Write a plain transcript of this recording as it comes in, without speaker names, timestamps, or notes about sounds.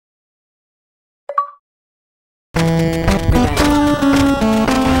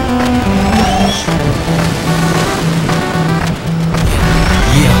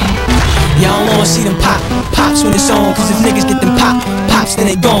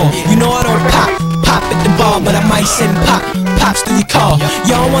gone. You know I don't pop at the bar, but I might send pops through your car.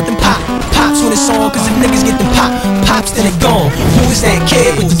 Y'all don't want them pops when it's on, cause if niggas get them pops, then they gone. Who is that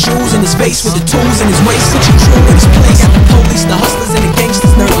kid with the jewels in his face, with the tools in his waist, with your crew in his place? Got the police, the hustlers, and the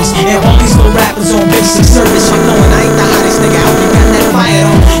gangsters nervous, and all these little rappers on basic service. You knowin' I ain't the hottest nigga out, you got that fire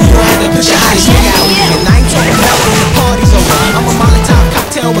on. You gon' have to push your hottest nigga out, and I ain't talking about when the party's over. I'm a Molotov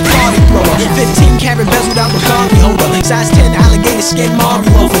cocktail with Cardi thrower, 15 karat bezeled out with Cardi holder, size 10 alligator skin Marley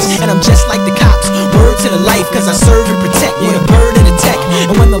loafers, and I'm just like the cops. Word to the life, cause I serve and protect with a bird and a tech.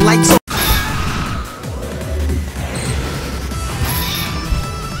 And when the lights are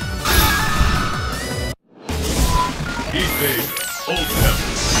Old heaven.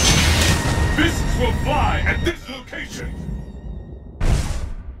 Fists will fly at this location.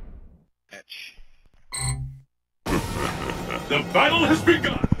 The battle has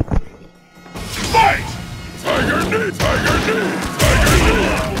begun. Fight! Tiger knee! Tiger knee! Tiger knee!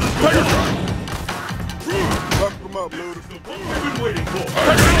 Tiger shot! Fuck him up, LEWDA. The one we've been waiting for.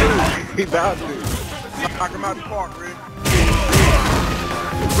 Tiger knee! He about to. Knock him out the park, Rick.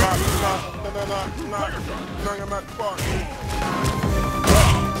 Knock him out the park.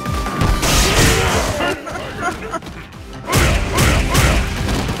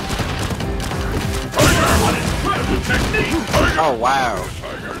 Oh wow.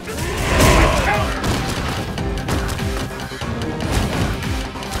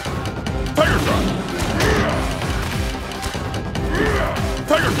 Tiger shot!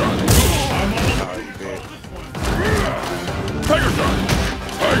 Tiger shot! Tiger shot!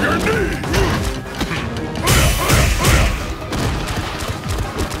 Tiger knee!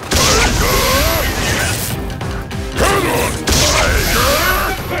 Come on, Tiger!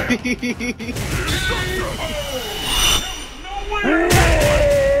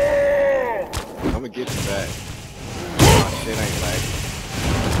 I'ma get you back. My shit ain't like.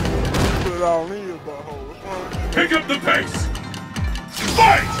 Put it all in your butthole. Pick up the pace!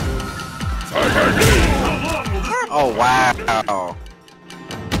 Fight! Tiger knee! Oh wow.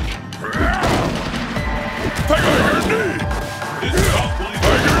 Tiger knee!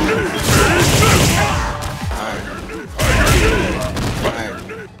 Tiger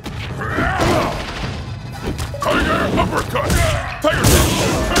knee! Tiger uppercut! Tiger shot!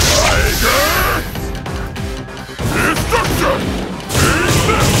 Tiger! Destruction!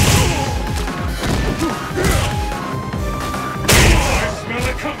 I smell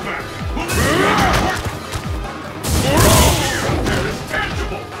a comeback! That is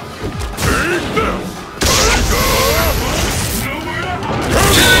tangible! Take this! Nowhere to hide!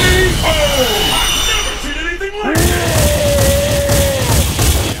 Oh! I've never seen anything like it!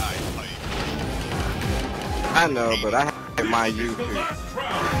 I know, but I have my youth.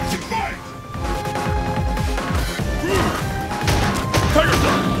 Fight! Tiger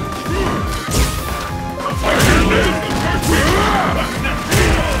shot! Tiger knee!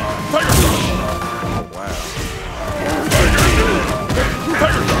 Tiger shot! Oh wow. Tiger knee!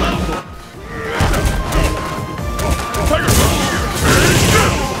 Tiger shot! Tiger shot!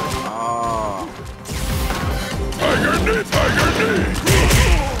 Oh. Tiger knee! Tiger knee!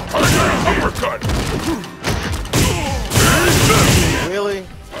 Tiger uppercut! Really?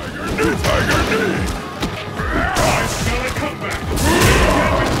 Tiger knee! Tiger knee! I smell a comeback!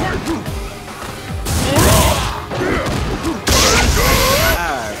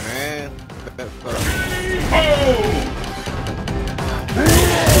 God, man. That's Oh!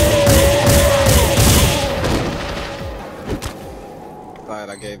 glad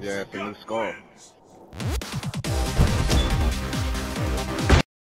I gave your ass a new score.